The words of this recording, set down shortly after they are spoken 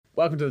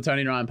Welcome to the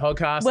Toni and Ryan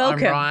podcast.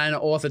 Welcome. I'm Ryan,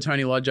 author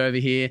Toni Lodge over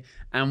here,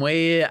 and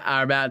we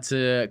are about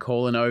to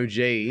call an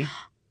OG,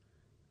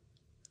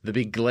 the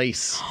big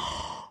Gleese,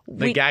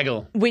 the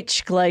gaggle.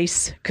 Which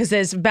Gleese? Because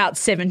there's about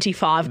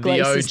 75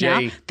 Gleeses The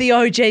OG. now. The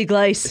OG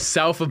Gleese.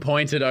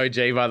 Self-appointed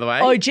OG, by the way.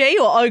 OG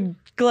or O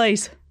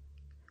Gleese?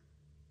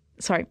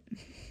 Sorry.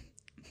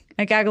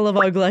 A gaggle of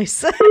O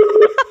Gleese.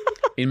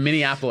 In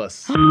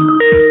Minneapolis.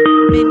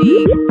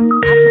 Mini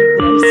Apple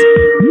Gleese.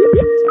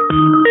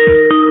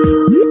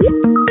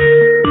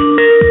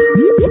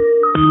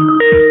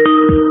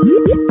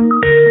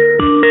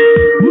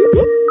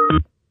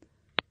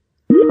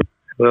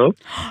 Hello?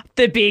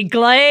 The big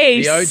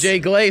Gleese. The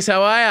OG Gleese,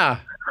 how are ya?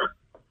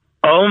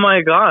 Oh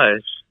my gosh.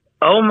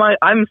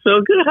 I'm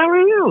so good. How are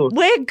you?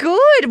 We're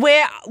good.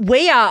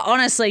 We are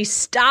honestly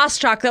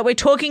starstruck that we're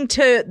talking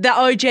to the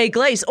OG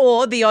Gleese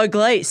or the O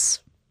Gleese.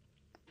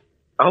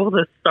 Oh,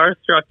 the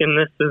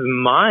starstruckness is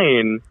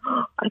mine.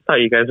 I thought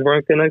you guys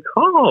weren't going to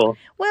call.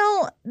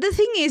 Well, the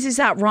thing is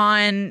that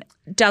Ryan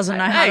doesn't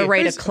know how to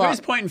read a clock. Who's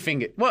pointing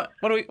finger? What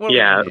are we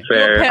Yeah, doing here?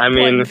 fair. Your pet I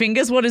pointing mean,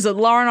 fingers. What is it,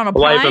 Lauren on a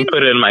well, I plane? even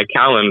put it in my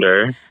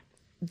calendar.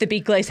 The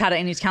big Gleese had it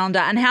in his calendar.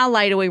 And how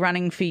late are we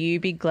running for you,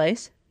 big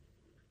Gleese?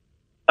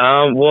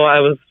 Well,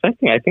 I was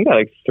expecting, I think,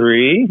 like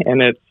 3,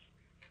 and it's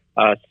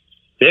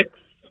 6.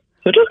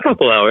 So just a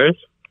couple hours.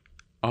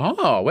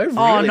 Oh, we're really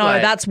Oh, no,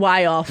 late. that's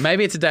way off.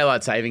 Maybe it's a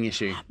daylight saving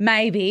issue.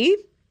 Maybe.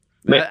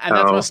 And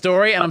that's my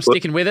story, and I'm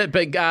sticking with it.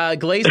 But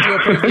Gleese, do you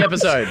approve the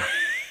episode?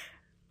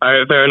 All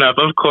right, fair enough.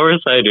 Of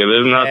course I do.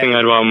 There's nothing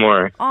I'd want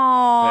more.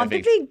 Oh,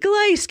 Perfect. the big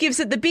Gleese gives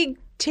it the big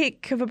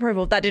tick of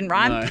approval. That didn't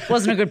rhyme. No.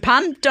 Wasn't a good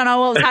pun. Don't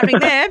know what was happening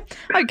there.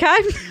 Okay.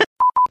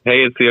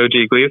 Hey, it's the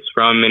OG Gleese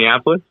from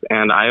Minneapolis,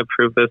 and I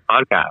approve this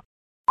podcast.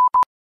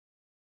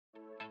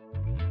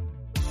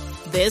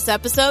 This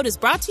episode is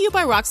brought to you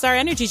by Rockstar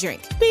Energy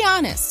Drink. Be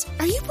honest,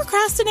 are you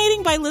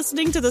procrastinating by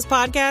listening to this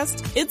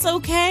podcast? It's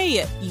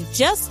okay. You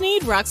just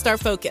need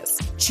Rockstar Focus.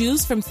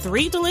 Choose from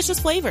 3 delicious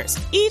flavors,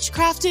 each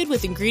crafted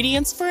with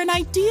ingredients for an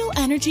ideal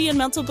energy and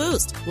mental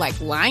boost, like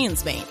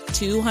Lion's Mane,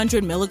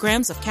 200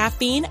 milligrams of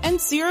caffeine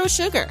and 0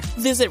 sugar.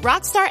 Visit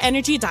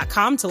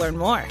rockstarenergy.com to learn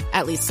more.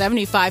 At least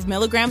 75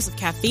 milligrams of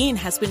caffeine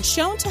has been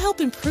shown to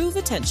help improve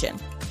attention.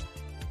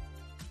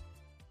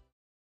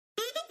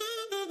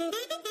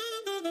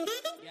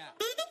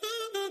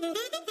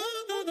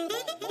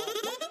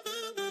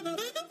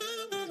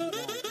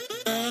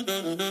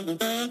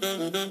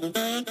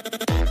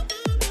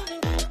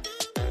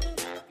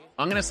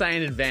 I'm going to say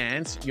in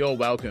advance, you're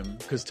welcome,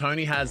 because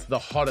Toni has the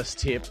hottest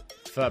tip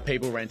for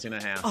people renting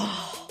a house.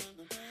 Oh.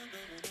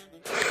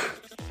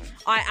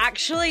 I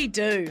actually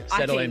do.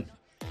 Settle I think.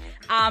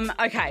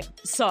 Okay,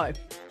 so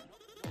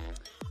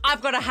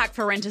I've got a hack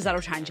for renters that'll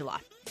change your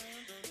life.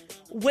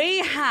 We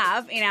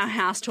have in our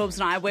house, Torbs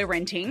and I, we're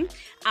renting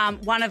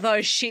one of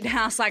those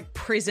shithouse like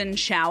prison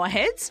shower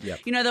heads. Yep.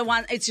 You know, the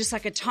one, it's just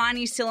like a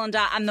tiny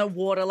cylinder and the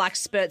water like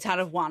spurts out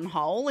of one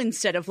hole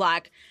instead of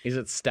like. Is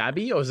it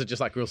stabby or is it just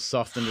like real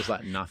soft and just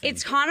like nothing?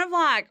 It's kind of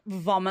like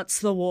vomits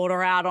the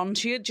water out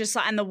onto you, just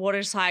like, and the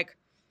water just like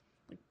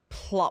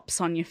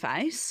plops on your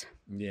face.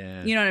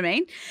 Yeah. You know what I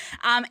mean?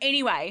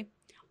 Anyway,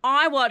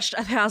 I watched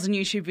 1,000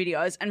 YouTube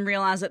videos and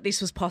realised that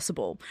this was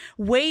possible.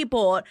 We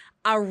bought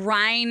a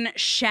rain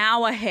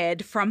shower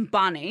head from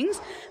Bunnings,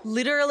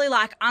 literally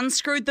like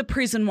unscrewed the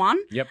prison one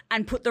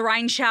and put the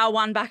rain shower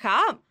one back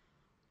up.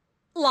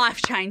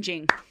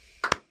 Life-changing.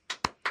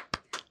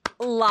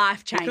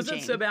 Life-changing. Because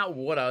it's about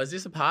water. Is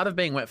this a part of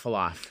being wet for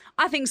life?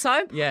 I think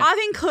so. Yeah. I've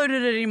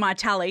included it in my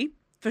tally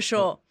for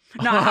sure.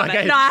 No, I haven't.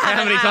 Okay. No, I haven't.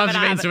 How many I times haven't, have I you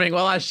been haven't. swimming?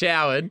 Well, I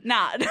showered.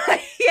 Nah.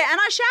 Yeah, and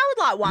I showered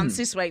like once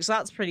this week, so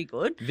that's pretty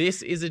good.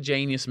 This is a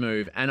genius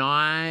move. And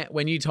I,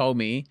 when you told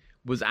me,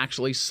 was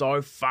actually so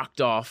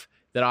fucked off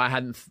that I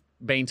hadn't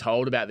been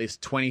told about this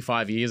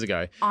 25 years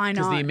ago. I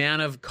know. Because the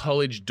amount of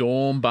college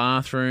dorm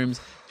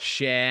bathrooms,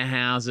 share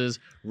houses,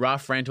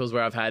 rough rentals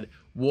where I've had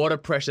water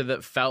pressure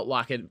that felt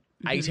like an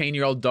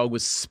 18-year-old dog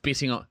was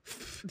spitting on.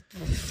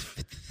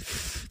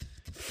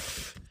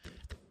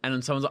 And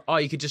then someone's like, oh,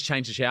 you could just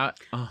change the shower.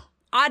 Oh.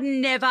 I'd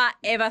never,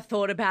 ever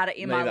thought about it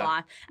in my Neither.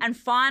 life. And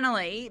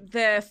finally,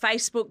 the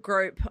Facebook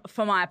group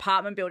for my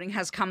apartment building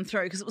has come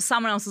through because it was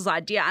someone else's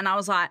idea. And I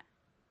was like,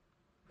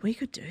 we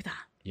could do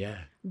that. Yeah.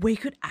 We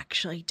could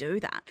actually do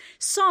that.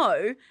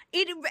 So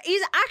it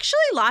is actually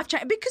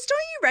life-changing because don't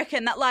you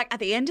reckon that like at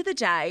the end of the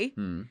day,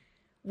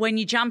 when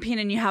you jump in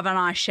and you have a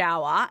nice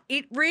shower,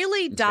 it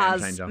really It's a game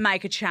does changer.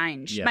 make a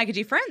change, Yeah. make a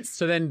difference.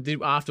 So then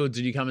afterwards,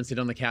 did you come and sit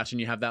on the couch and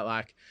you have that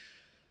like,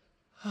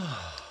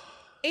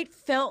 It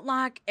felt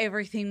like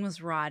everything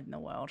was right in the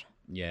world.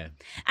 yeah.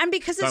 And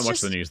because it's Don't watch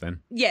just, the news then.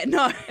 Yeah,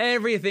 no.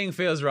 Everything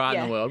feels right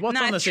in the world. What's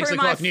No, on the threw 6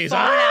 my o'clock news? phone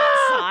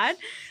Ah!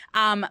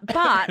 outside.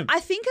 But I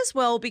think as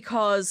well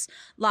because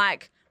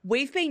like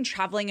we've been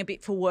traveling a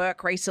bit for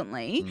work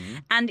recently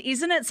and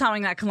isn't it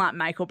something that can like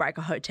make or break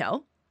a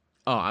hotel?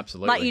 Oh,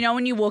 absolutely. Like, you know,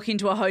 when you walk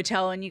into a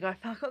hotel and you go,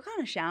 fuck, what kind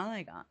of shower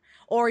they got?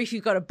 or if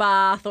you've got a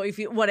bath or if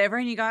you whatever,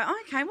 and you go,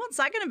 oh, okay, what's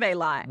that going to be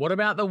like? What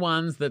about the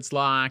ones that's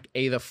like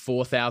either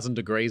 4,000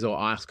 degrees or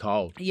ice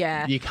cold?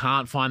 Yeah. You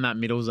can't find that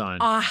middle zone.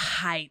 I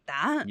hate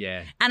that.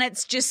 Yeah. And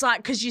it's just like,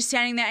 because you're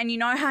standing there and you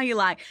know how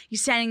you're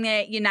standing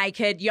there, you're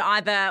naked, you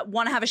either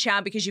want to have a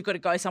shower because you've got to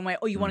go somewhere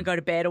or you want to go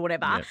to bed or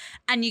whatever. Yep.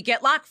 And you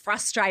get like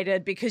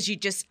frustrated because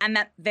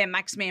that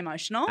makes me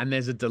emotional. And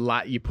there's a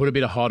delay. You put a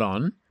bit of hot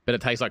on, but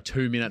it takes like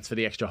 2 minutes for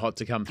the extra hot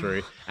to come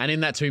through. And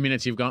in that 2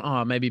 minutes, you've gone,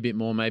 oh, maybe a bit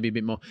more, maybe a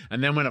bit more.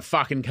 And then when it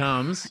fucking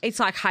comes. It's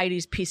like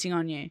Hades pissing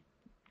on you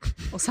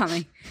or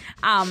something.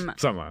 Something like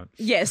that.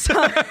 Yes.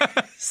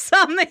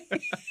 Something.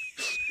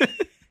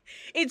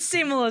 It's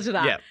similar to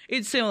that. Yeah.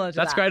 It's similar to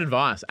that. That's great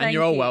advice. And Thank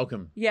you're all you.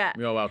 welcome. Yeah.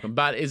 You're all welcome.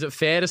 But is it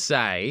fair to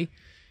say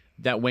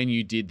that when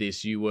you did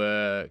this, you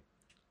were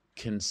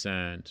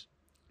concerned?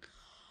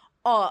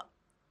 Oh,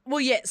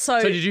 well, yeah.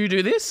 So did you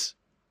do this?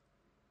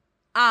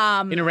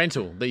 In a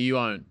rental that you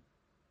own?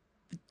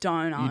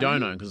 Don't own. You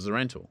don't own because it's a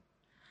rental.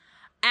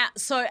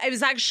 So it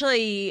was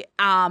actually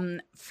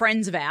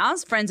friends of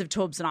ours, friends of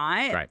Torbs and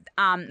I,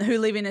 Great. Who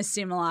live in a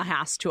similar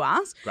house to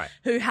us, Great.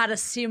 who had a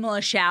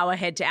similar shower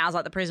head to ours,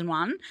 like the prison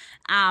one.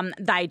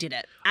 They did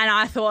it. And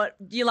I thought,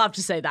 you love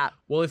to see that.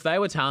 Well, if they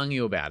were telling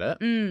you about it,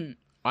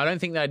 I don't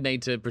think they'd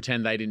need to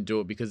pretend they didn't do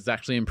it because it's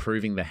actually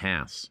improving the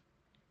house.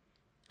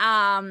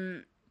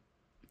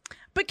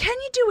 But can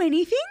you do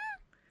anything?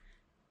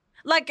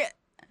 Like,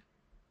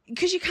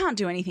 because you can't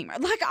do anything.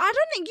 Like, I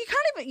don't think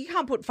you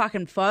can't put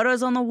fucking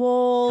photos on the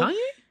wall. Can't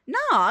you? No,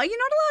 you're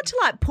not allowed to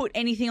like put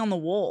anything on the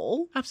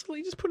wall.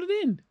 Absolutely, just put it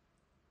in.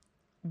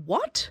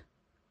 What?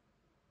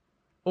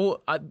 Or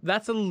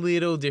that's a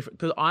little different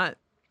because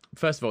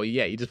first of all,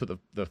 yeah, you just put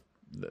the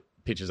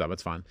pictures up.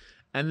 It's fine.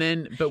 And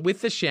then, but with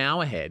the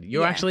shower head,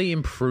 you're actually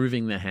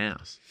improving the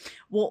house.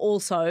 Well,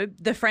 also,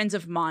 the friends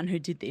of mine who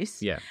did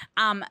this, Yeah.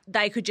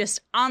 They could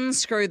just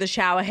unscrew the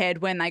shower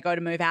head when they go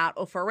to move out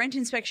or for a rent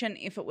inspection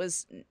if it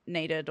was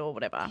needed or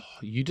whatever.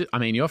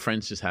 Your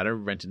friends just had a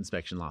rent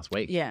inspection last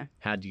week. Yeah.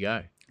 How'd you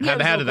go? Yeah, it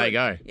was How all did they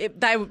good. go?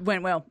 They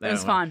went well. It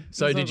was fine.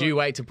 So It was all did you good.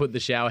 wait to put the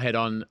shower head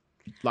on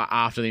like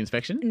after the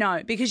inspection?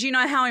 No, because you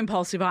know how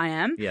impulsive I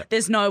am. Yeah.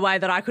 There's no way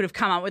that I could have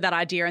come up with that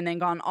idea and then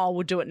gone, oh,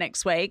 we'll do it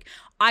next week.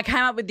 I came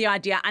up with the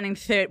idea and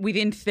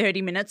within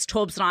 30 minutes,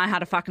 Torbs and I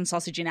had a fucking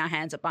sausage in our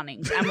hands at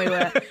Bunnings and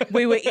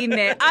we were in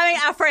there. I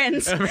mean, our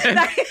friends.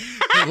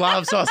 Who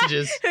love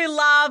sausages. Who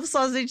love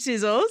sausage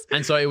sizzles.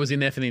 And so it was in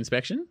there for the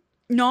inspection?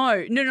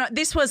 No.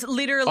 This was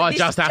literally. Oh, it this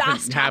just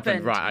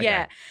happened. Right,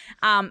 okay.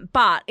 Yeah.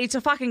 But it's a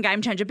fucking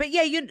game changer. But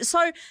yeah, so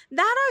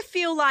that I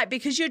feel like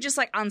because you're just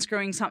like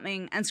unscrewing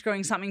something and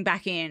screwing something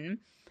back in,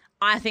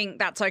 I think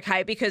that's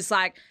okay because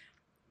like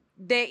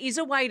there is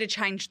a way to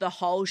change the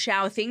whole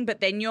shower thing, but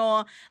then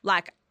you're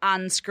like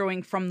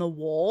unscrewing from the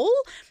wall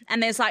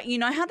and there's like, you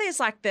know how there's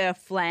like the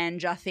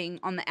flanger thing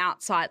on the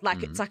outside,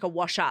 like it's like a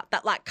washer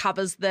that like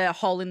covers the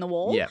hole in the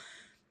wall. Yeah.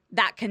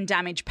 That can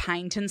damage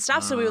paint and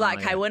stuff. So we were like,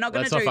 okay, yeah. we're not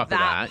going to Let's do not fuck with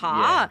that that.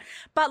 part. Yeah.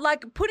 But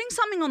like putting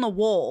something on the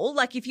wall,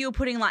 like if you were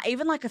putting like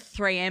even like a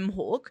 3M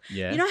hook,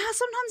 Yeah. you know how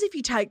sometimes if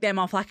you take them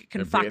off, like it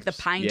can It fuck rips. the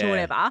paint Yeah. or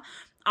whatever.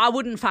 I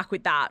wouldn't fuck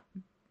with that.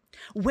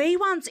 We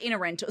once in a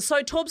rental.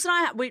 So Torbs and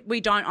I,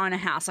 we don't own a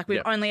house. Like we've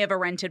Yep. only ever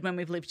rented when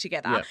we've lived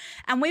together. Yep.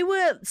 And we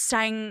were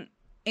staying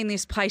in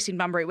this place in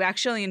Bunbury. We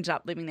actually ended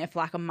up living there for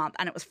like a month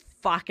and it was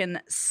fucking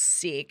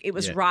sick. It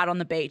was Yeah. right on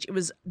the beach. It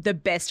was the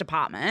best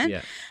apartment.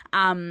 Yeah.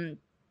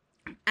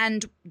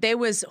 And there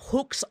was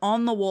hooks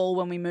on the wall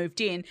when we moved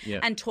in.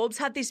 Yeah. And Torbs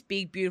had this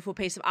big, beautiful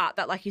piece of art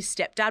that like his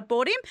stepdad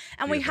bought him.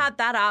 And we Beautiful. had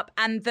that up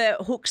and the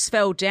hooks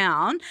fell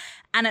down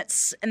and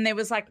there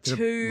was like Did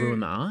two. it ruin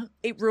the art?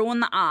 It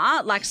ruined the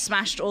art, like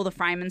smashed all the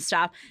frame and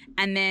stuff.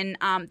 And then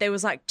there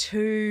was like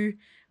two,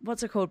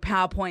 what's it called,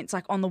 PowerPoints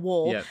like on the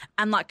wall Yep.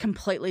 and like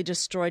completely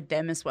destroyed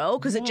them as well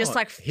because it just What?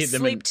 like Hit them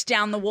slipped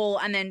down the wall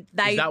and then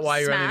they Is that why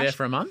you're only there smashed.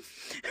 for a month?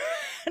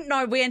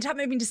 No, we ended up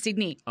moving to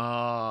Sydney.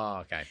 Oh,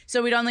 okay.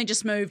 So we'd only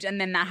just moved and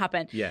then that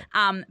happened. Yeah.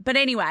 But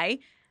anyway,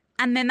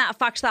 and then that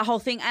fucked that whole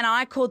thing. And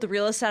I called the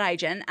real estate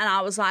agent and I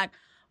was like,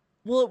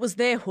 well, it was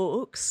their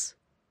hooks.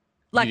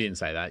 Like, you didn't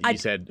say that. I- You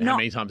said, no. how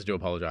many times did you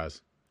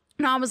apologise?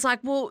 and I was like,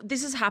 well,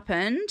 this has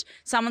happened.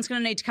 Someone's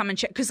going to need to come and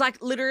check. Because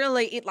like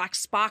literally it like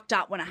sparked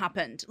up when it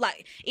happened.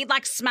 Like it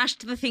like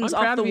smashed the things I'm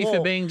off proud the of you wall.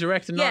 for being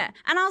direct and Yeah. not...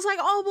 And I was like,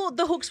 oh, well,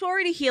 the hooks were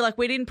already here. Like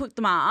we didn't put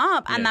them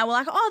up. And Yeah. they were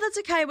like, oh, that's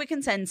okay. We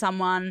can send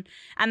someone.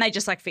 And they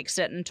just like fixed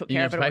it and took You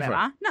care didn't of it have or to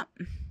pay whatever.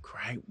 for No.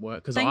 Great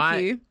work. Because Thank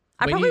you.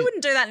 I when probably you-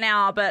 wouldn't do that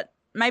now, but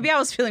maybe I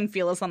was feeling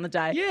fearless on the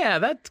day. Yeah,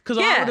 that's because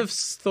I Yeah. would have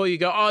thought you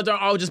go,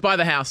 I'll just buy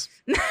the house.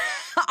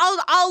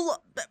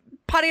 I'll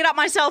putty it up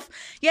myself.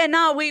 Yeah,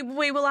 no, we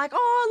were like,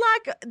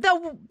 oh, like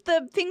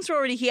the things were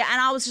already here. And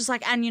I was just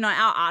like, and you know,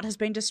 our art has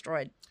been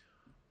destroyed.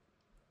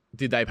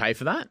 Did they pay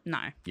for that? No.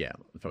 Yeah,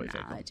 probably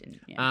fair. No, I didn't.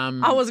 Yeah.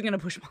 Um, I wasn't going to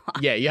push my luck.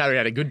 Yeah, you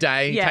had a good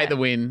day, Yeah. take the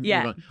win.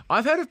 Yeah. move on.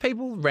 I've heard of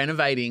people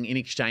renovating in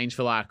exchange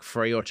for like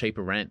free or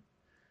cheaper rent.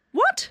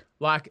 What?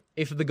 Like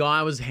if the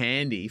guy was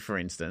handy, for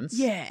instance.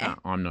 Yeah.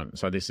 I'm not.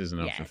 So this isn't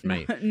an option for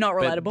me. Not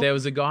But relatable. there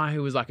was a guy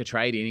who was like a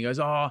tradie and he goes,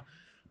 oh,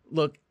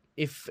 look,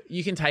 if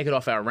you can take it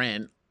off our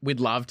rent, we'd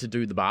love to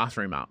do the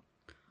bathroom up.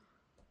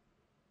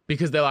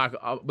 Because they're like,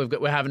 oh,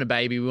 we're having a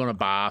baby, we want a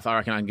bath. I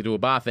reckon I can do a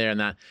bath there and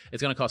that.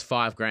 It's going to cost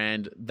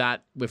 $5,000.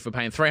 That, if we're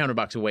paying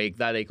 $300 a week,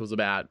 that equals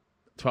about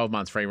 12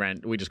 months free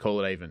rent. We just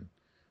call it even.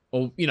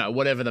 Or,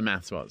 whatever the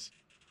maths was.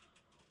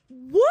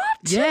 What?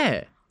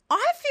 Yeah.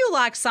 I feel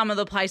like some of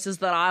the places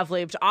that I've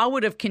lived, I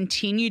would have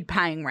continued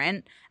paying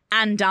rent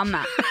and done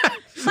that.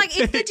 Like,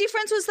 if the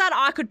difference was that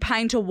I could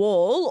paint a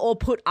wall or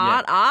put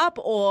art up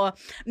or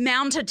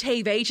mount a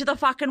TV to the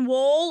fucking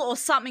wall or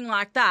something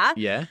like that.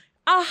 Yeah.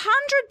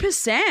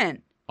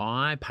 100%.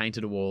 I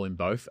painted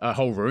a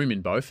whole room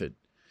in Beaufort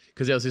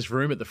because there was this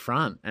room at the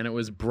front and it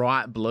was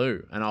bright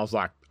blue. And I was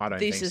like, I don't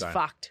think so. This is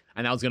fucked.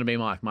 And that was going to be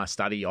my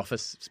study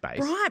office space.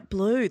 Bright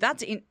blue.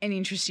 That's an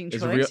interesting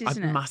choice,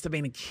 isn't it? It must have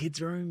been a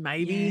kid's room,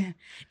 maybe. Yeah.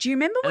 Do you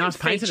remember when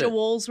feature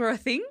walls were a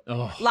thing?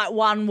 Oh. Like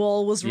one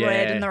wall was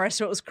red and the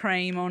rest of it was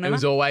cream or whatever? It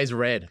was always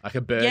red, like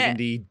a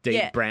burgundy,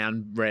 deep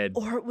brown red.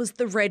 Or it was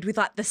the red with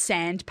like the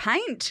sand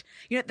paint.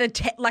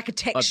 Like a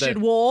textured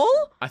wall.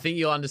 I think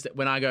you'll understand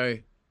when I go...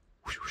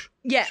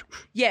 Yeah,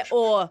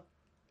 or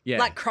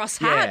like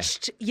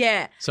cross-hatched.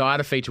 Yeah. So I had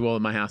a feature wall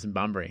in my house in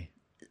Bunbury.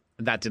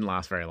 And that didn't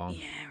last very long.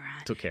 Yeah,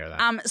 right. Took care of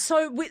that.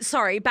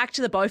 Sorry, back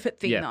to the Beaufort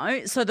thing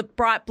though. So the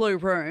bright blue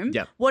room,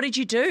 what did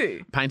you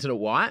do? Painted it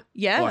white,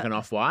 like an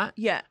off-white.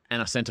 Yeah.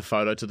 And I sent a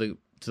photo to the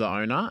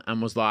owner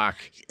and was like...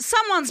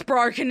 Someone's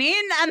broken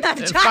in and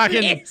they've done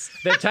this.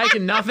 They've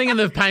taken nothing and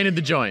they've painted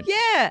the joint.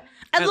 Yeah.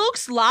 It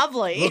looks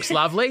lovely. Looks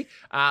lovely.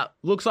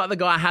 Looks like the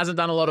guy hasn't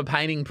done a lot of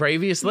painting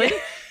previously. Yeah.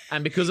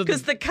 And because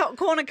the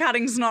corner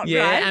cutting's not great.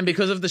 Yeah, and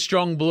because of the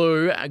strong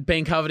blue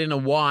being covered in a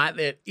white,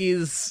 it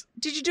is...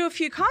 Did you do a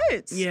few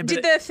coats? Yeah,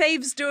 Did the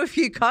thieves do a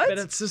few coats? But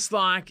it's just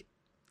like,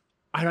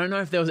 I don't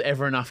know if there was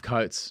ever enough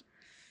coats.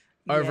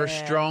 Over a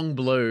strong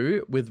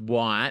blue with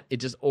white, it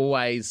just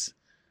always...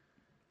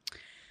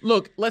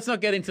 Look, let's not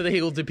get into the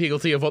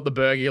higgledy-piggledy of what the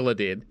burglar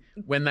did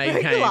when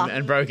they came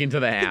and broke into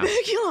the house.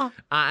 The burglar.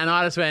 And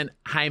I just went,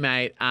 hey,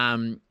 mate,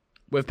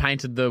 we've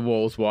painted the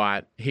walls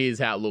white. Here's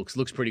how it looks.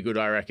 Looks pretty good,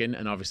 I reckon.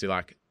 And obviously,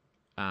 like,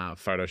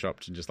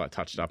 photoshopped and just, like,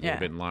 touched up a little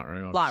bit in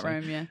Lightroom.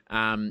 Lightroom, yeah.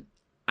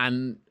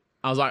 And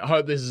I was like, I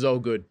hope this is all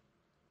good.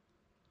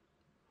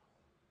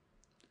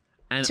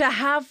 And to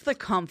have the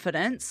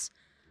confidence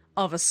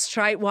of a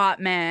straight white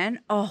man,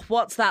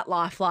 what's that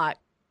life like?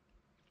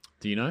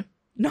 Do you know?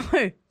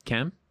 No.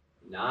 Cam?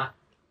 Nah.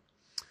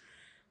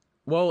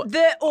 Well,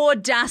 the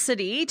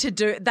audacity to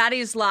do that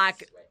is I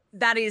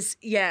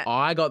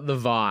got the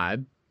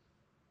vibe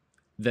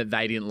that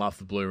they didn't love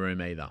the blue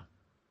room either.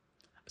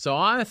 So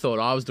I thought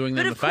I was doing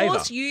them a favour. But of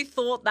course you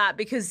thought that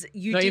because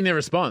you in their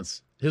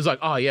response. He was like,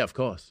 oh, yeah, of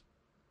course.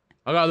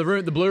 I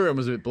go, the blue room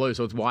was a bit blue,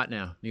 so it's white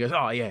now. He goes,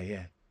 oh,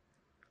 yeah.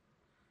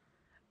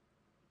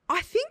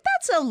 I think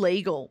that's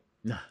illegal.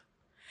 No.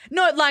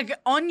 No, like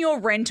on your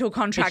rental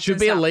contract. It should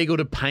be illegal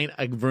to paint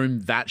a room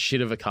that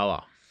shit of a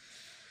colour.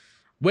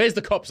 Where's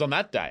the cops on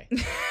that day?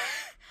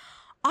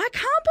 I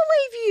can't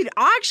believe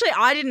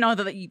I didn't know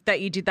that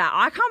you did that.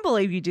 I can't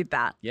believe you did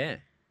that. Yeah.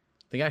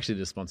 I think I actually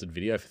did a sponsored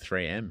video for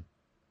 3M. I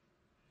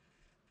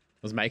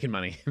was making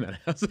money in that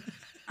house.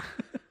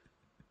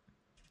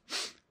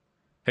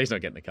 He's not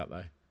getting the cut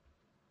though.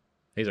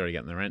 He's already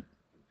getting the rent.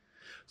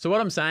 So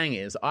what I'm saying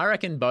is, I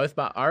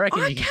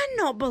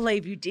cannot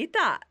believe you did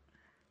that.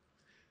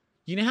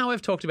 You know how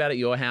we've talked about at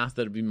your house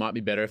that it might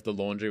be better if the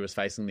laundry was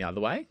facing the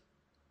other way?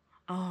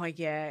 Oh,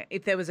 yeah.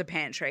 If there was a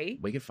pantry.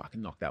 We could fucking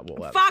knock that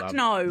wall out. Fuck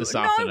no.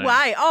 No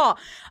way. Oh,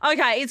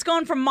 okay. It's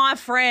gone from my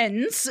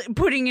friends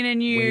putting in a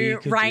new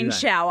rain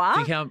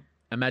shower.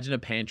 Imagine a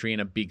pantry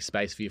and a big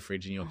space for your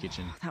fridge in your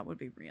kitchen. That would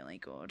be really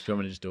good. Do you want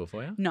me to just do it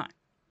for you? No.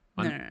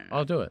 No.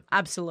 I'll do it.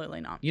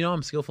 Absolutely not. You know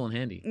I'm skillful and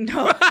handy.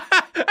 No.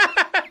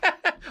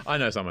 I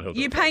know someone who'll do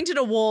it. You painted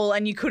a wall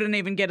and you couldn't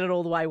even get it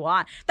all the way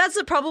white. That's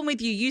the problem with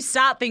you. You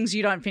start things,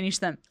 you don't finish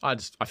them. I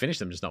finish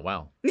them, just not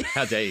well.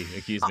 How dare you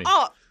accuse me?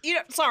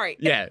 Sorry.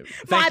 Yeah.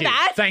 My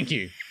bad. Thank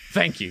you.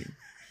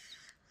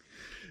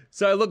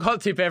 So, look,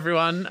 hot tip,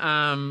 everyone.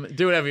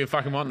 Do whatever you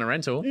fucking want in a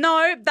rental.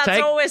 No,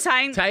 that's all we're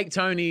saying. Take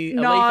Toni, a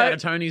leaf out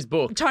of Tony's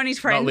book. Tony's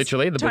friends. Not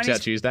literally. The book's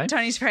out Tuesday.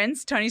 Tony's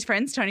friends.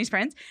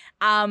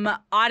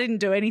 I didn't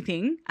do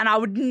anything, and I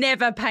would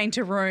never paint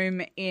a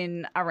room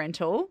in a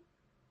rental.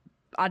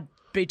 I'd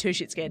be too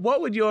shit scared.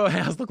 What would your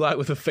house look like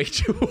with a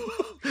feature wall?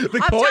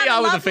 The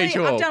courtyard with a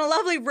feature wall. I've done a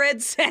lovely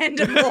red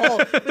sanded wall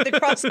with the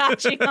cross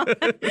hatching on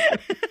it.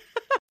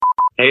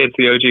 Hey, it's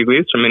the OG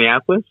Glees from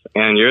Minneapolis,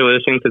 and you're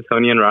listening to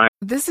Toni and Ryan.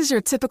 This is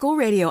your typical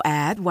radio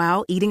ad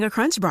while eating a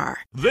Crunch Bar.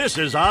 This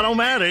is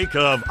Automatic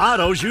of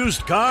Otto's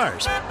Used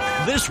Cars.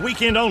 This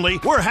weekend only,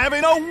 we're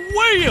having a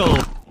whale.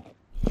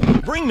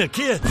 Bring the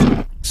kids.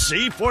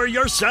 See for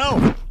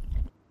yourself.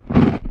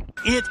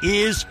 It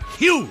is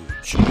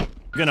huge.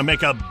 Gonna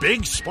make a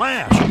big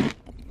splash.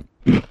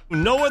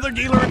 No other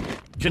dealer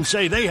can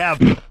say they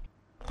have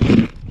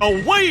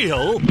a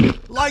whale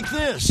like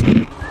this.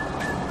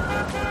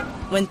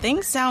 When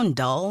things sound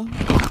dull,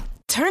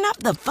 turn up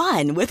the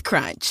fun with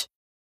Crunch.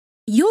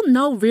 You'll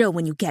know real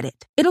when you get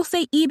it. It'll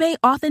say eBay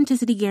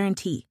Authenticity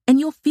Guarantee, and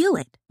you'll feel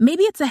it.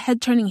 Maybe it's a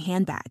head-turning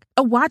handbag,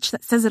 a watch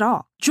that says it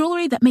all,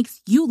 jewelry that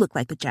makes you look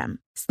like a gem,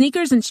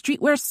 sneakers and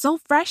streetwear so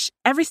fresh,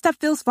 every step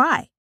feels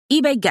fly.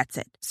 eBay gets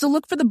it. So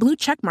look for the blue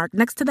check mark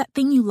next to that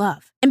thing you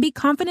love and be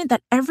confident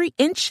that every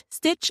inch,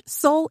 stitch,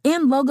 sole,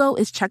 and logo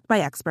is checked by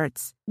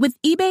experts.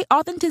 With eBay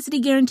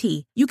Authenticity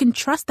Guarantee, you can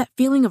trust that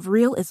feeling of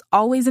real is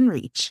always in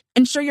reach.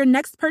 Ensure your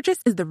next purchase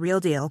is the real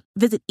deal.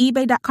 Visit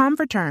eBay.com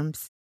for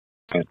terms.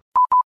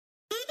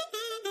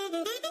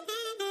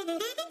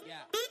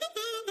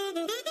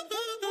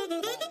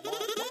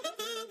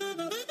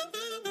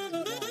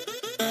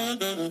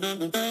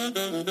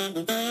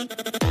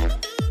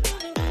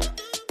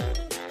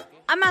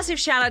 A massive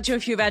shout out to a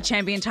few of our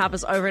champion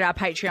tappers over at our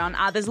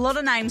Patreon. There's a lot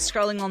of names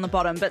scrolling on the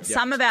bottom, but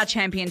some of our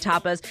champion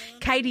tappers,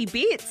 Katie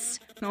Bits,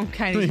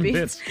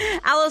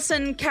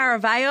 Alison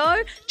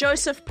Caravaggio,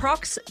 Joseph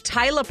Prox,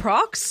 Taylor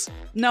Prox,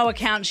 no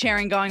account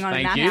sharing going on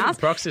in our house.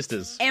 Prox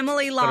sisters.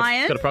 Emily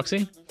Lyon. Got a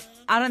proxy?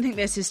 I don't think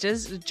they're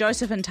sisters.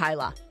 Joseph and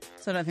Taylor.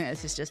 So I don't think they're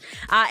sisters.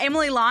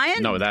 Emily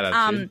Lyon. No, that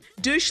attitude.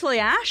 Douchely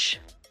Ash.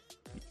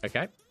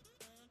 Okay.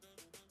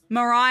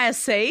 Mariah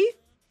C.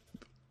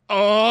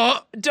 Oh,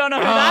 Don't know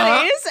who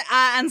that is.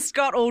 And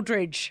Scott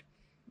Aldridge.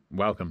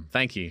 welcome.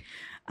 Thank you.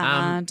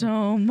 I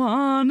don't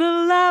want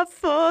to laugh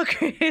for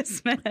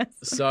Christmas.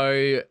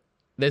 So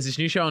there's this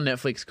new show on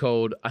Netflix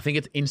called, I think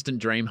it's Instant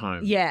Dream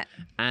Home. Yeah.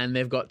 And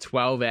they've got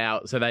 12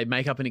 hours. So they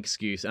make up an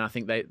excuse. And I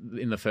think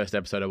in the first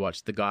episode I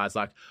watched, the guy's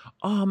like,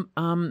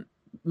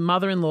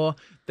 mother-in-law,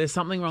 there's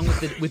something wrong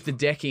with the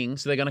decking.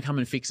 So they're going to come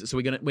and fix it. So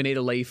we need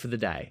to leave for the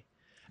day.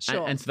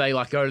 Sure. And so they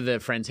go to their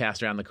friend's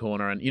house around the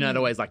corner, and it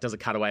always does a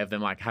cutaway of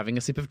them having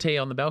a sip of tea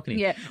on the balcony.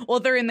 Yeah. Or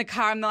they're in the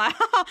car and they're like,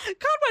 can't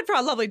wait for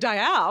a lovely day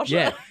out.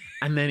 Yeah.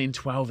 And then in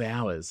 12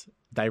 hours,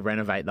 they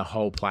renovate the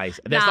whole place.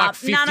 There's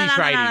 50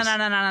 tradies.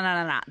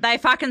 No. They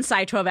fucking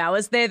say 12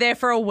 hours. They're there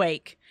for a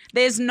week.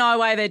 There's no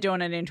way they're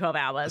doing it in 12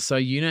 hours. So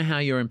you know how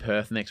you're in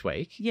Perth next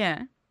week?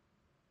 Yeah.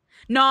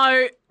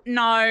 No.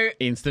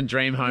 Instant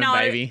Dream Home, No.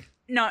 baby.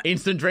 No.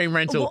 Instant Dream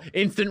Rental.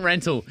 Instant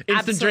Rental.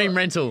 Instant Dream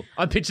Rental.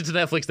 I pitched it to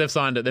Netflix. They've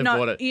signed it. They've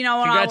bought it. You know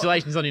what?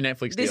 Congratulations on your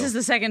Netflix deal. This is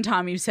the second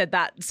time you've said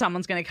that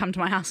someone's going to come to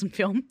my house and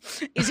film.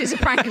 Is this a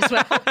prank as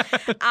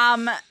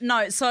well?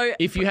 No. So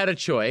if you had a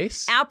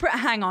choice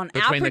hang on.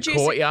 between the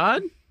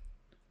courtyard.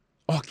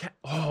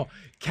 Our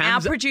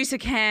Cam's producer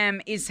Cam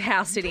is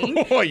house sitting.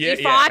 Oh, yeah,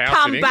 if yeah, I house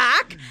come sitting.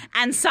 back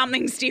and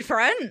something's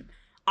different,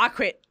 I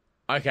quit.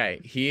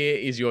 Okay, here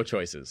is your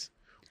choices.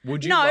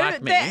 Would you No,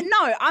 like me?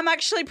 no, I'm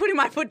actually putting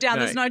my foot down.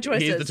 There's no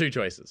choices. Here's the two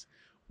choices.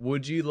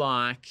 Would you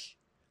like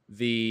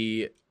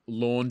the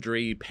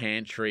laundry,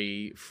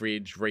 pantry,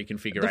 fridge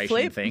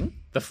reconfiguration thing?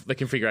 The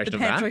configuration The of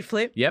that? pantry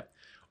flip? Yep.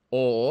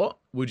 Or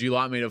would you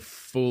like me to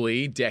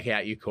fully deck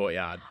out your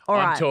courtyard? All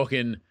I'm right.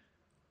 talking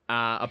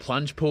a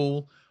plunge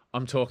pool.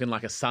 I'm talking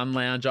like a sun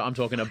lounger. I'm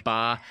talking a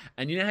bar.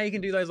 And you know how you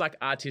can do those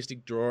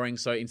artistic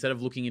drawings? So instead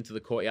of looking into the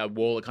courtyard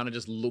wall, it kind of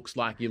just looks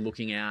like you're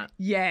looking out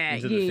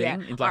into the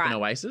thing. It's like an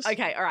oasis.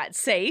 Okay, all right.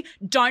 See,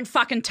 don't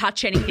fucking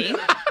touch anything.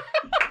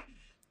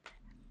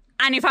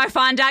 And if I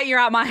find out you're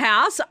at my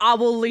house, I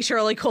will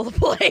literally call the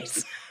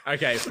police.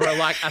 Okay, for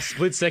a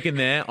split second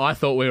there, I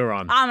thought we were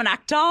on. I'm an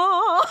actor.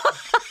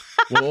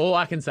 Well, all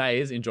I can say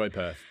is enjoy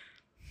Perth.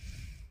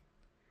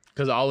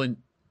 Because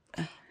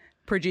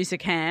Producer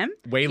Cam.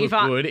 we look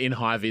good in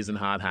high vis and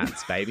hard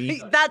hats, baby.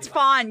 That's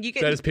fine. You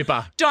So does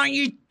Pippa. Don't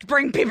you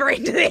bring Pippa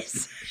into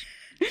this.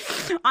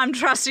 I'm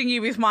trusting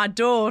you with my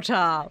daughter.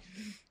 Oh,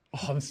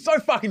 I'm so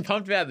fucking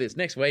pumped about this.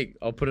 Next week,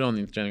 I'll put it on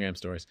the Instagram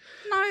stories.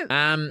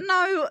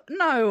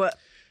 No.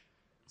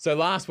 So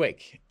last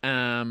week,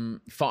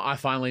 I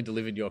finally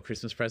delivered your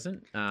Christmas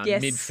present.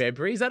 Yes.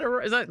 Mid-February. Is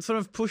that sort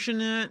of pushing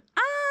it?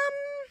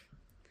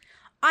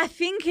 I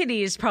think it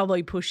is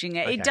probably pushing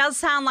it. Okay. It does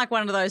sound like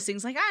one of those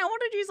things like, hey, I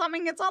want to do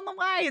something, it's on the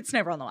way. It's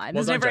never on the way.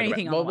 There's never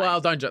anything on the way.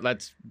 Well, don't joke.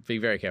 Let's be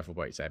very careful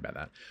what you say about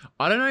that.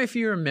 I don't know if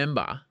you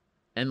remember,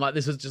 and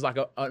this was just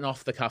an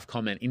off-the-cuff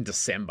comment in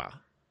December.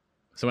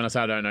 So when I say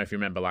I don't know if you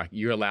remember,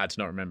 you're allowed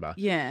to not remember.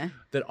 Yeah.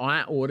 That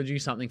I ordered you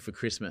something for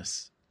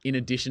Christmas in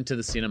addition to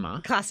the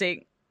cinema.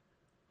 Classic.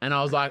 And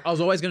I was like, I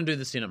was always going to do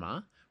the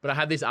cinema, but I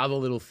had this other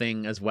little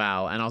thing as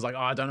well. And I was like,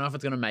 I don't know if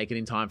it's going to make it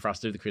in time for us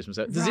to do the Christmas.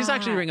 Does this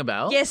actually ring a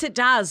bell? Yes, it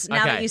does,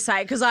 now that Okay. you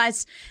say it. Because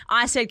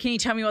I said, can you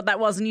tell me what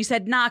that was? And you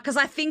said, nah, because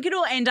I think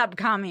it'll end up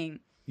coming.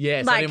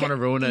 Yes, I didn't want to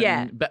ruin it.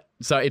 Yeah.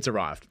 So it's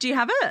arrived. Do you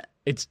have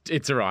it?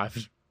 It's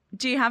arrived.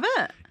 Do you have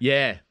it?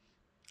 Yeah.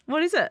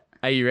 What is it?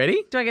 Are you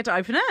ready? Do I get to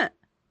open it?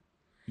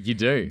 You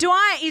do.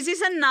 Is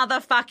this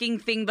another fucking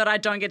thing that I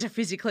don't get to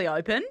physically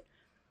open?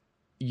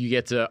 You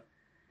get to,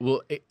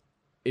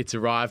 it's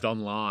arrived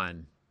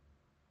online.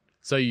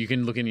 So you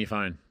can look in your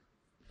phone.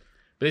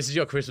 But this is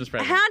your Christmas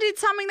present. How did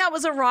something that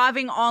was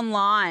arriving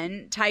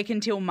online take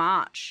until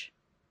March?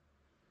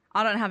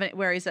 I don't have it.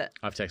 Where is it?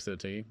 I've texted it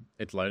to you.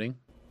 It's loading.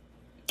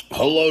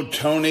 Hello,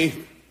 Toni.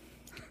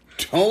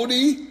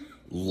 Tony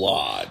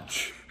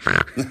Lodge.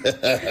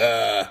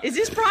 Is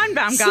this Brian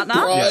Baumgartner?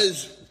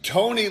 Surprise.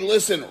 Tony,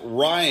 listen,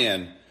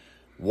 Ryan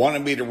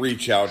wanted me to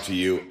reach out to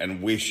you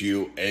and wish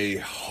you a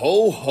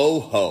ho, ho,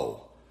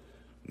 ho.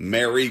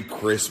 Merry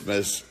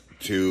Christmas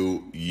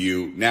to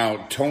you.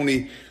 Now,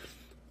 Tony,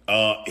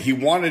 he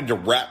wanted to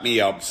wrap me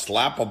up,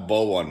 slap a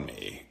bow on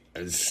me,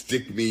 and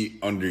stick me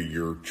under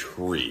your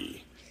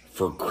tree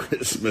for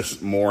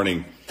Christmas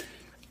morning.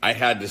 I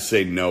had to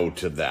say no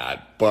to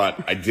that,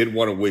 but I did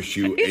want to wish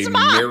you a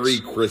Merry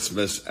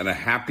Christmas and a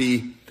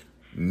Happy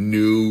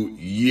New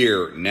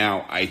Year.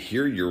 Now, I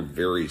hear you're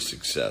very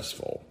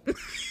successful,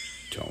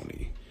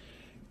 Tony.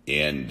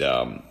 And,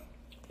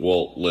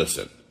 well,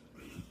 listen,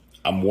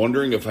 I'm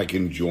wondering if I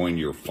can join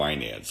your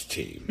finance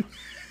team,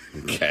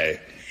 okay?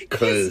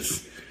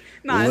 Because,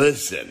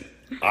 listen,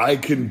 I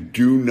can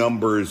do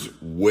numbers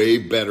way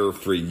better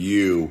for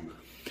you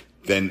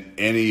than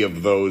any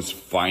of those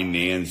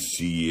financiers,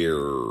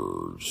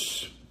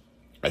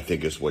 I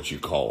think is what you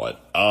call it.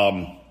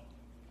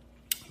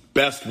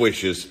 Best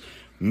wishes.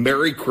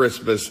 Merry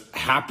Christmas.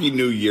 Happy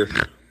New Year.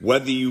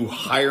 Whether you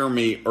hire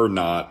me or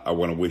not, I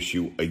want to wish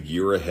you a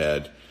year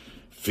ahead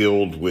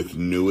filled with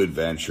new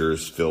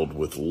adventures, filled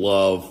with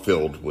love,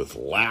 filled with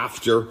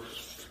laughter,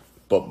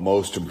 but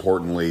most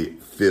importantly,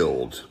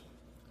 filled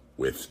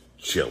with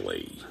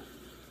chili.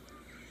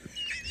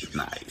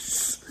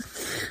 Nice.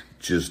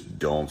 Just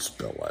don't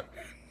spill it.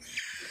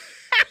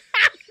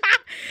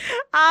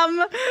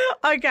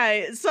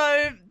 Okay,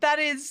 so that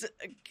is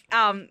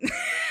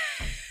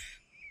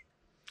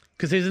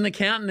Because he's an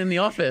accountant in the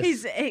office.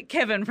 he's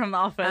Kevin from The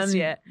Office, and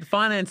yeah. the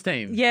finance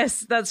team.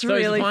 Yes, that's So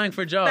really he's applying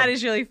for a job. That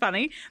is really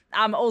funny.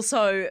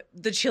 Also,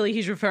 the chili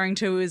he's referring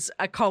to is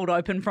a cold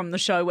open from the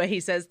show where he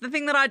says, the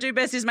thing that I do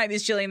best is make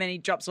this chili, and then he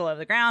drops it all over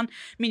the ground.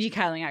 Mindy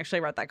Kaling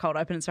actually wrote that cold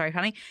open. It's very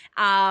funny.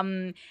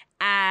 And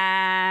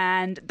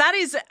that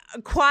is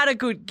quite a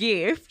good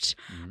gift.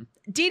 Mm-hmm.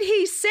 Did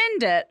he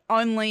send it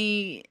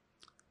only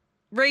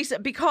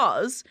recent?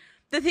 Because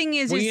the thing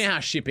is, well, you know how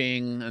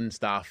shipping and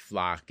stuff,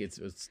 like,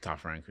 it's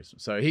tough around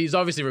Christmas. So he's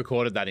obviously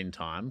recorded that in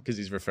time because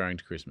he's referring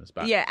to Christmas.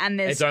 But yeah, and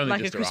there's it's only like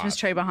a just Christmas arrived.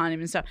 tree behind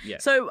him and stuff. Yeah.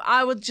 So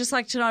I would just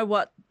like to know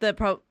what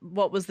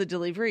was the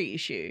delivery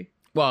issue.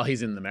 Well,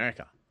 he's in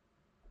America.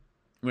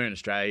 We're in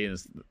Australia. And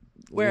there's a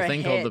We're little thing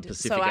ahead. called the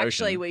Pacific So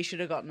actually, Ocean. we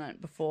should have gotten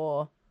it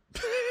before.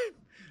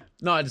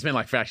 No, I just meant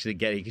like for actually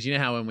getting, because you know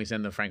how when we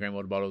send the Frank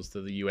rainwater bottles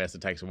to the US,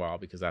 it takes a while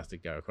because it has to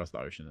go across the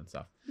ocean and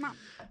stuff. No.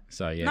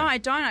 So yeah. No, I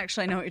don't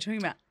actually know what you're talking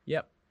about.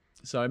 Yep.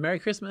 So Merry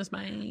Christmas,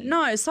 mate.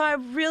 No, so I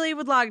really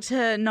would like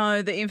to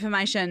know the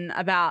information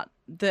about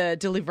the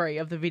delivery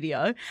of the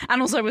video,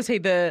 and also was he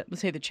the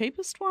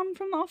cheapest one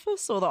from The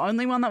Office or the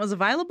only one that was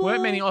available?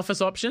 Weren't many office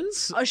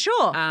options. Oh,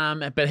 sure.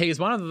 But he's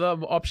one of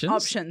the options.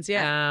 Options,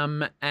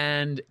 yeah.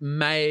 And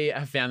may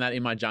have found that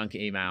in my junk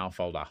email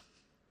folder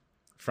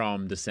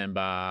from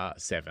December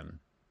 7.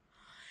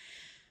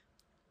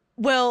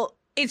 Well,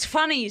 it's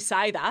funny you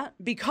say that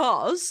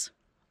because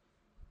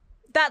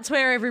that's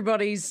where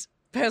everybody's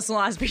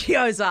personalised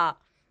videos are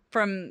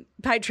from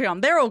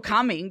Patreon. They're all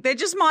coming. There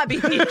just might be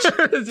an issue.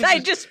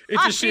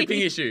 It's a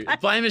shipping issue.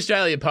 Blame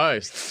Australia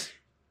Post.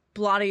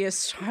 Bloody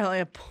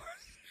Australia Post.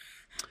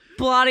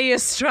 Bloody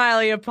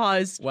Australia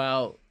Post.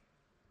 Well,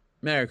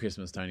 Merry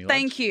Christmas, Tony.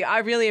 Thank you. I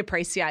really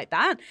appreciate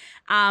that.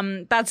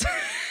 That's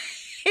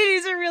it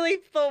is a really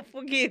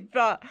thoughtful gift,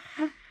 but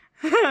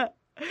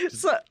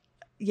so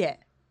yeah.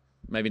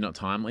 Maybe not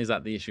timely. Is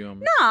that the issue?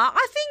 No,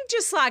 I think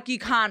just like you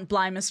can't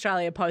blame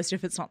Australia Post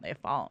if it's not their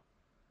fault.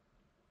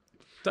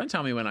 Don't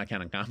tell me when I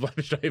can and can't blame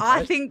Australia Post.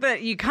 I think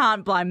that you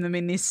can't blame them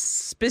in this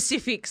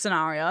specific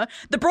scenario.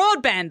 The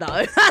broadband,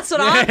 though, that's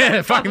what I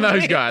Yeah, fuck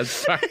those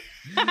guys. All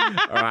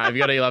right, have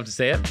you got a You Love to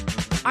See It?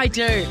 I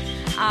do.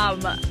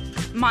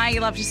 My You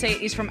Love to See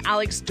It is from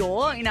Alex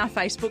Dorr in our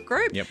Facebook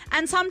group. Yep.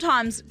 And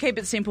sometimes keep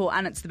it simple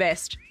and it's the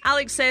best.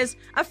 Alex says,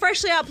 a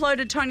freshly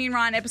uploaded Toni and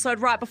Ryan episode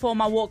right before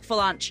my walk for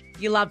lunch.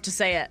 You love to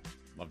see it.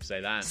 Love to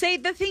say that. See,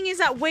 the thing is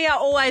that we are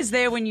always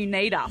there when you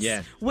need us.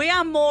 Yeah. We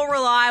are more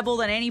reliable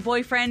than any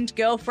boyfriend,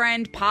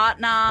 girlfriend,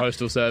 partner,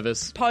 Postal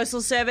Service.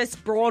 postal service,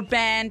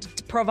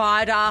 broadband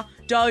provider,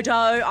 Dodo,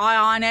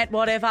 iiNet,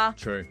 whatever.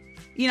 True.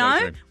 You So know,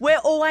 true. we're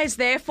always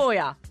there for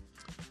you.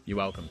 You're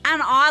welcome.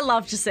 And I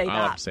love to see I that.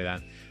 love to see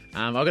that.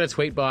 I got a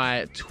tweet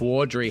by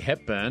Tawdry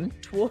Hepburn.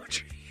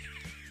 Tawdry.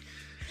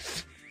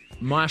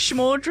 My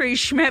Schmordry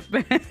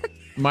Schmepburn.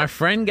 My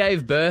friend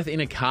gave birth in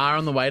a car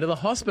on the way to the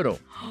hospital.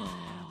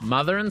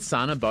 Mother and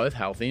son are both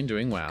healthy and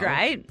doing well.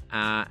 Great.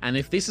 And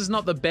if this is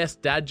not the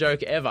best dad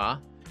joke ever,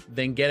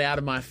 then get out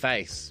of my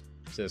face,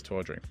 says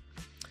Tawdry.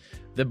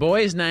 The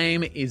boy's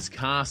name is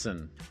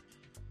Carson.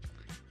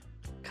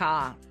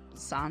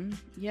 Son.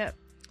 Yep.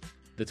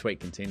 The tweet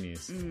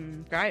continues.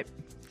 Great.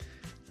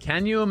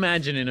 Can you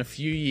imagine in a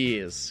few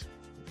years,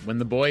 when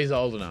the boy's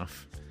old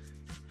enough,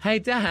 hey,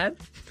 Dad,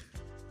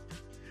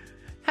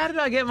 how did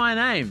I get my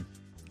name?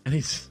 And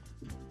he's...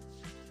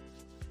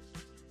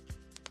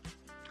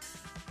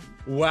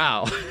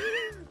 Wow.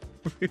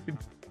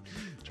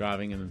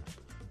 Driving and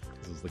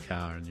this is the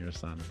car and you're a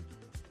son.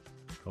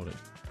 Called it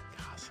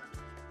Carson.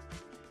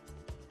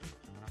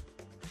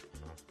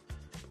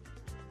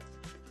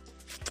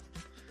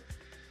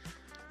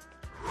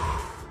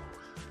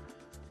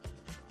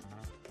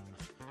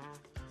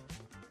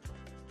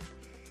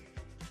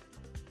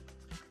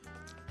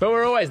 But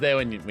we're always there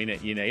when you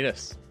need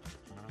us.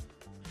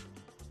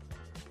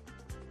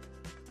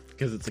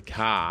 Because it's a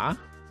car.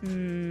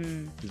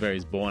 It's where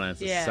he's born and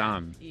it's a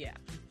son. Yeah.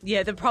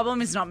 Yeah, the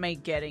problem is not me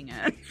getting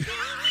it.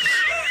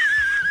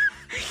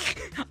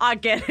 I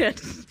get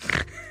it.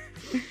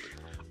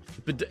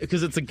 But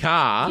because it's a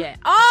car. Yeah.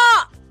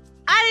 Oh!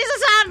 And he's a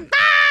son!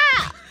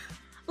 Ah!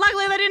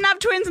 Luckily they didn't have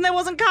twins and there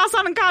wasn't car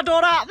son and car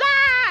daughter.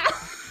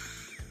 Ah!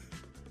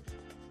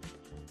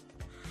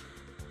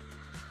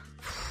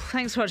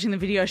 Thanks for watching the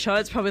video show.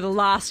 It's probably the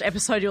last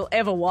episode you'll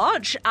ever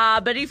watch.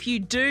 But if you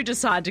do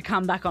decide to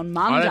come back on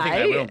Monday... I don't think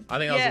they will. I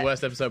think that was the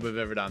worst episode we've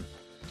ever done.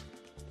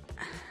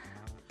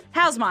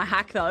 How's my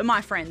hack, though?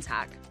 My friend's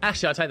hack.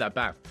 Actually, I take that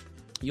back.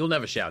 You'll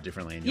never shower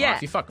differently in your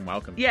life. You're fucking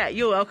welcome. Yeah,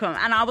 you're welcome.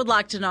 And I would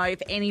like to know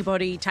if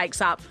anybody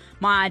takes up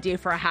my idea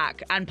for a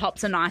hack and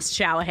pops a nice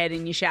shower head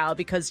in your shower,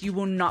 because you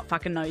will not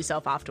fucking know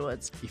yourself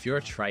afterwards. If you're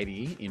a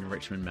tradie in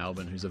Richmond,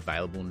 Melbourne, who's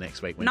available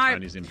next week when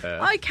Tony's in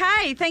Perth.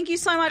 Okay, thank you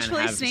so much for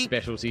listening. And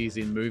have specialties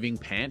in moving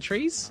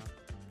pantries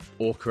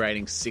or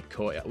creating sick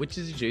courtyard. Which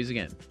did you choose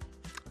again?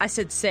 I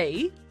said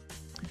C.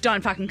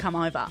 Don't fucking come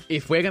over.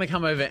 If we're going to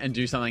come over and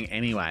do something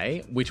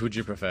anyway, which would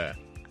you prefer?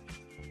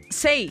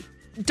 C.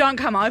 Don't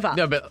come over.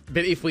 No, but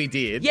if we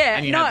did,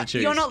 and you no, had to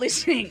choose. You're not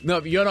listening.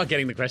 No, you're not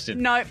getting the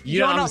question. No, you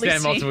you're don't not understand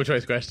listening. multiple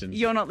choice questions.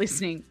 You're not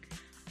listening.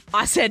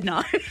 I said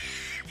no.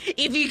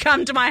 If you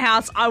come to my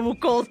house, I will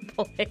call the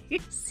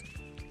police.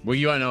 Well,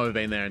 you won't know we've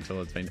been there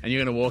until it's been... And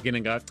you're going to walk in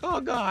and go,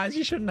 oh, guys,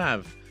 you shouldn't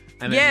have.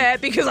 And then,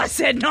 because I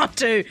said not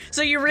to.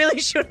 So you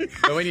really shouldn't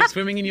have. But when you're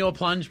swimming in your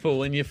plunge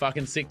pool in your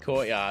fucking sick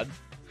courtyard,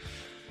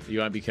 you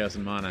won't be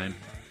cursing my name.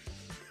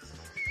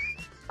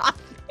 I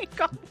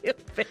think I will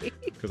be.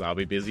 Because I'll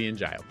be busy in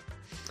jail.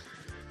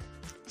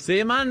 See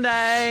you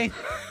Monday.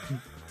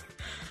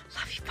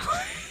 Love you,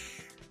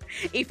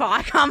 boy. If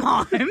I come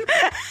home and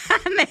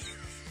then...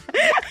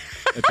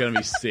 It's going to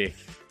be sick.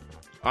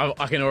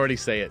 I can already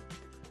see it.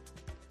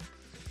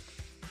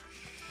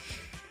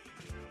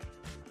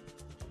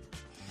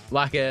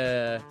 Like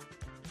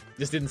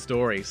just in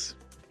stories.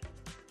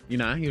 You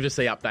know, you'll just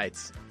see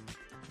updates.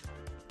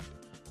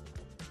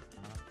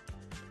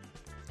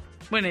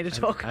 We need to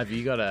talk. Have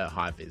you got a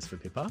high vis for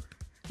Pippa?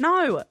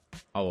 No.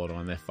 I'll order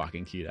one. They're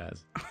fucking cute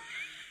as.